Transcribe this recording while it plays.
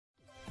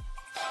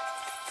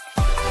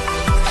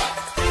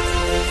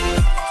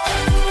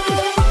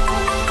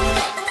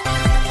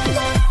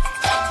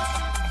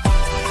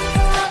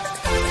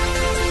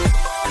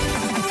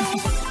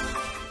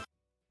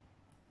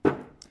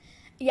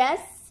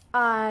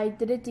I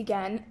did it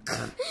again.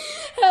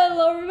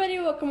 Hello everybody,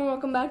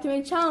 welcome back to my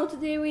channel.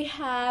 Today we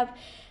have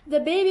the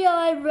Baby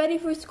Alive Ready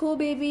for School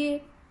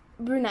baby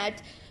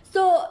brunette.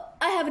 So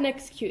I have an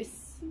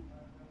excuse.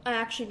 I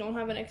actually don't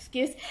have an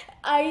excuse.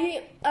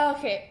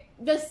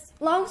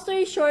 Just long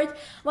story short,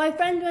 my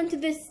friend went to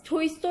this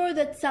toy store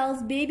that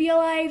sells Baby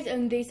Alives,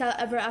 and they sell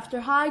Ever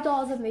After High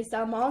dolls, and they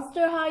sell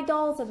Monster High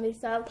dolls, and they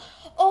sell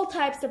all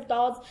types of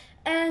dolls.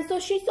 And so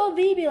she saw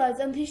Baby Alives,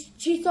 and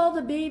she saw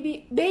the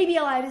Baby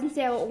Alives and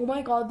said, oh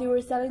my god, they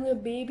were selling the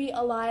Baby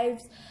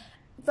Alives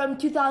from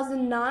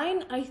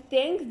 2009, I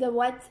think, the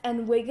Wets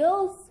and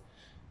Wiggles,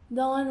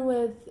 the one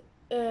with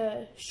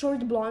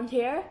short blonde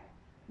hair.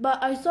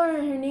 But I saw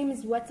her name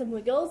is Wets and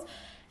Wiggles.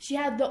 She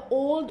had the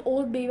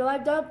old Baby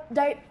Alive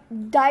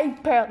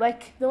diaper,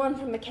 like the one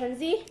from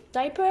Mackenzie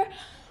diaper.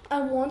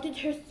 I wanted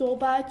her so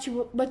bad,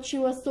 but she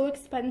was so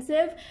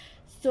expensive,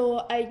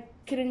 so I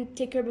couldn't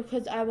take her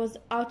because I was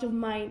out of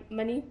my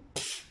money.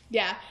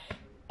 Yeah.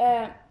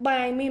 By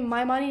I mean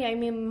my money, I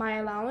mean my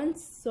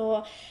allowance.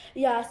 So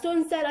yeah, so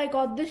instead I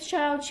got this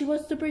child. She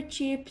was super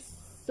cheap.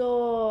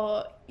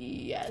 So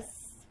yes.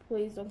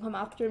 Please don't come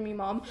after me,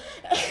 Mom.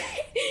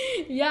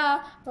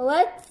 Yeah,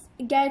 let's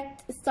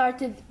get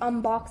started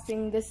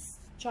unboxing this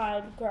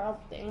child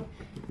girl thing.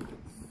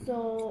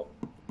 So,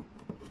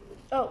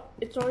 oh,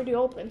 it's already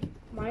open.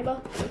 My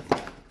luck.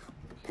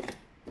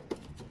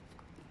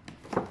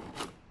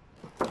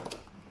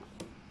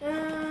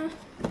 I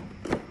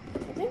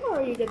think I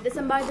already did this.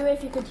 And by the way,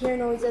 if you could hear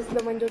noises,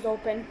 the window's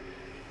open.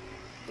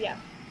 Yeah.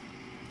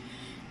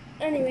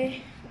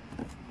 Anyway,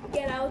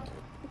 get out,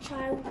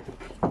 child.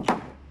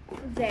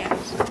 There.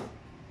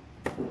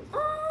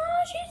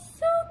 Oh, she's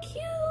so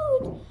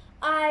cute.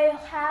 I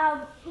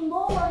have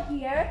Lola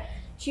here.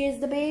 She is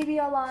the Baby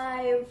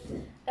Alive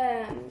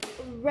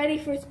Ready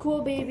for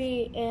School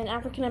baby in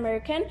African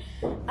American.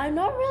 I'm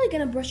not really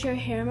gonna brush her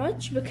hair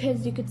much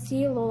because you could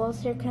see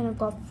Lola's hair kind of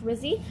got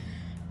frizzy.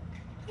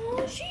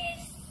 Oh,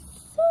 she's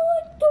so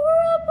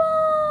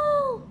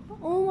adorable.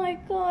 Oh my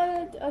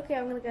god. Okay,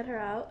 I'm gonna get her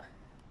out.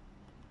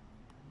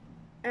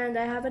 And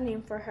I have a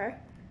name for her.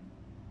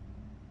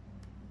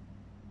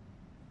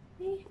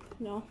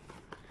 No.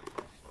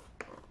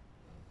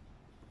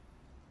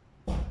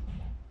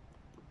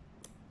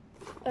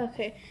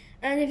 Okay,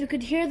 and if you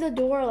could hear the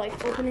door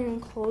like opening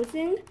and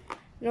closing,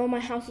 no, my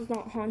house is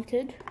not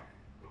haunted.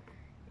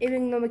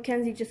 Even though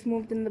Mackenzie just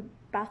moved in the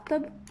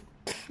bathtub.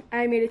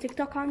 I made a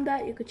TikTok on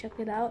that, you could check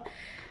it out.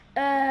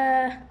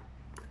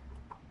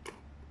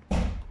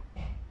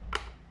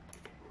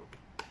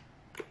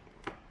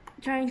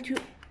 Trying to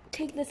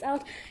take this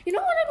out. You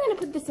know what, I'm gonna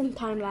put this in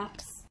time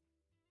lapse.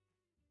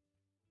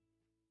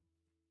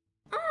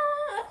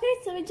 Okay,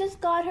 so we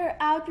just got her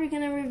out. We're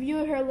gonna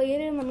review her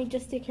later. Let me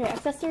just take her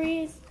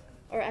accessories,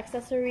 or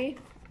accessory.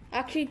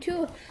 Actually,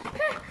 two.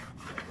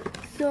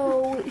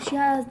 So she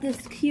has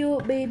this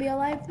cute Baby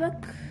Alive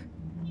book.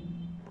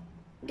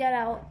 Get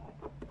out.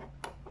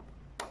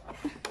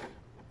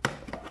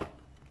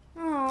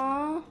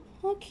 Aww,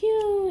 how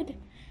cute.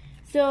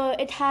 So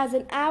it has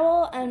an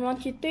owl and 1,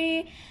 2,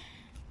 3.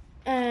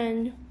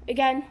 And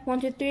again,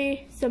 1, 2,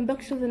 3. Some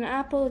books with an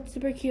apple. It's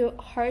super cute.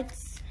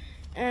 Hearts.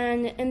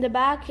 And in the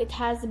back it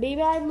has the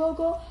Baby Alive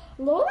logo.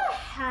 Lola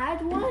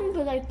had one,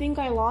 but I think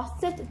I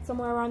lost it. It's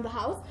somewhere around the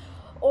house,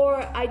 or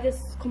I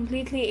just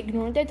completely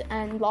ignored it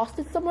and lost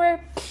it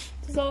somewhere.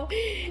 So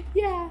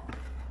yeah,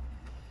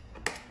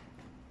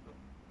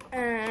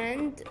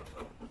 and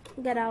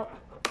get out.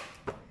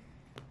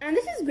 And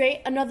this is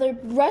great, another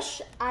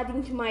brush,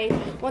 adding to my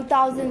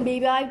 1000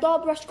 Baby Alive doll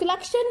brush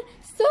collection.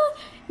 So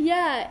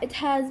yeah, it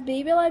has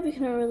Baby Alive. You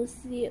cannot really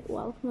see it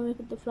well. Let me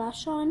put the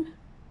flash on.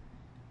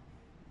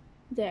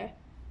 There.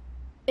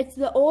 It's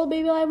the old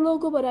Baby Alive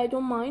logo, but I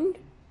don't mind.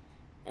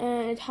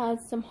 And it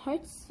has some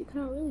hearts. You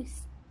cannot really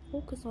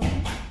focus on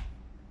it.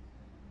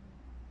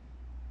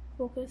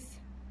 Focus.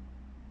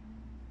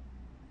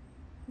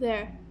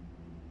 There.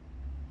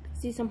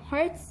 See some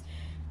hearts.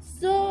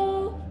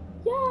 So,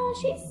 yeah,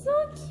 she's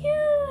so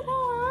cute,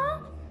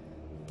 huh?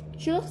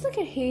 She looks like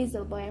a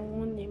Hazel, but I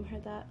won't name her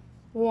that.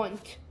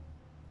 Won't.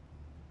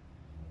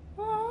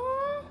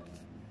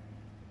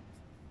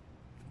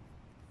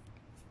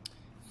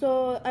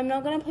 So I'm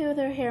not gonna play with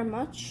her hair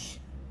much.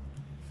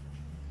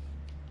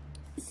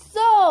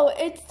 So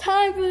it's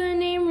time for the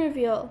name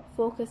reveal.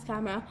 Focus,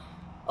 camera.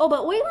 Oh,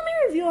 but wait, let me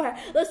review her.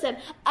 Listen,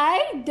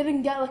 I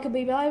didn't get like a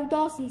Baby Alive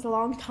doll since a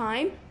long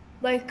time.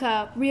 Like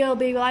a real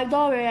Baby Alive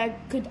doll where I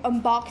could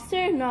unbox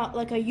her, not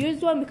like a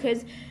used one,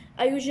 because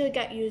I usually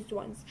get used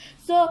ones.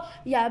 So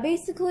yeah,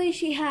 basically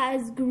she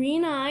has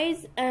green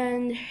eyes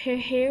and her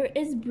hair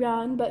is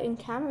brown, but in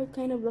camera it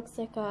kind of looks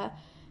like a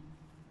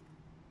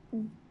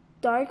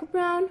dark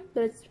brown,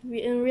 but it's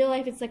in real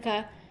life it's like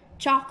a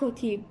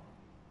chocolatey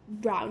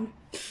brown.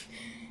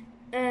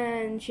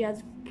 And she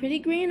has pretty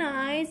green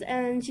eyes,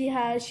 and she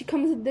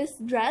comes with this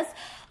dress.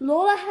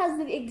 Lola has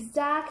the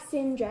exact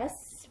same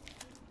dress.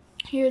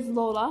 Here's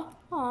Lola.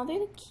 Aw,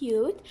 they're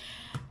cute.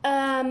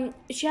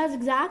 She has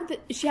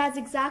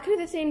exactly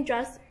the same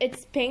dress.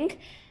 It's pink,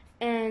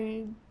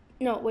 and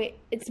No, wait,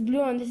 it's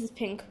blue and this is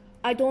pink.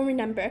 I don't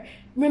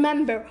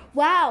remember.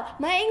 Wow,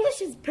 my English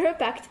is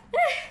perfect.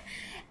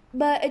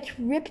 But it's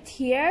ripped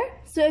here.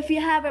 So if you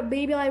have a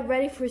Baby Alive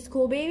ready for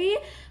school baby,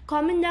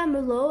 comment down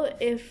below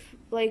if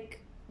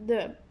like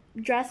the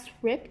dress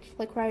ripped,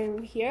 like right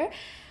over here.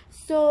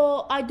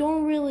 So I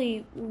don't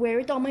really wear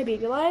it on my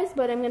Baby Alives,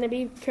 but I'm gonna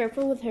be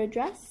careful with her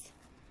dress.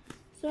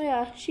 So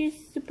yeah, she's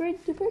super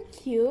duper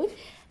cute.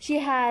 She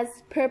has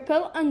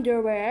purple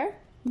underwear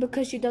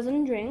because she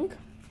doesn't drink.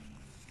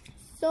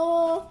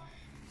 So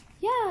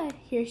yeah,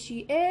 here she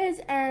is,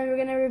 and we're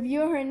gonna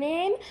review her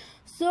name.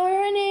 So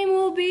her name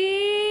will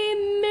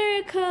be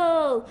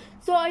Miracle.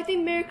 So I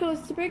think Miracle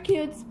is super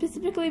cute,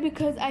 specifically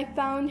because I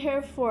found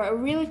her for a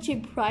really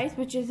cheap price,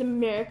 which is a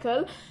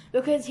miracle.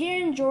 Because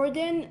here in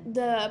Jordan,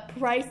 the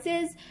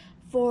prices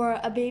for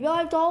a Baby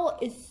Alive doll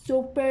is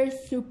super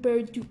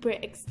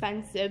duper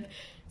expensive.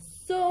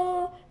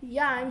 So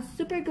yeah, I'm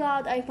super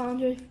glad I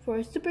found her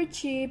for super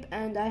cheap,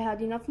 and I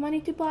had enough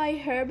money to buy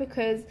her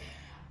because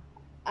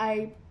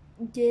I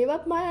gave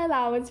up my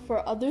allowance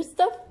for other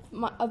stuff,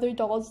 my other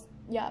dolls.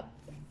 Yeah,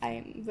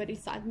 I'm very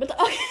sad, but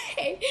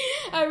okay.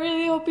 I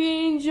really hope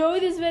you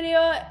enjoyed this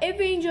video. If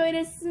you enjoyed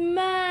it,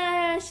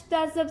 smash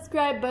that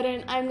subscribe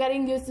button. I'm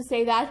getting used to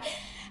say that.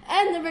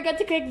 And don't forget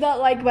to click that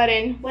like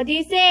button. What do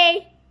you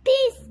say?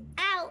 Peace!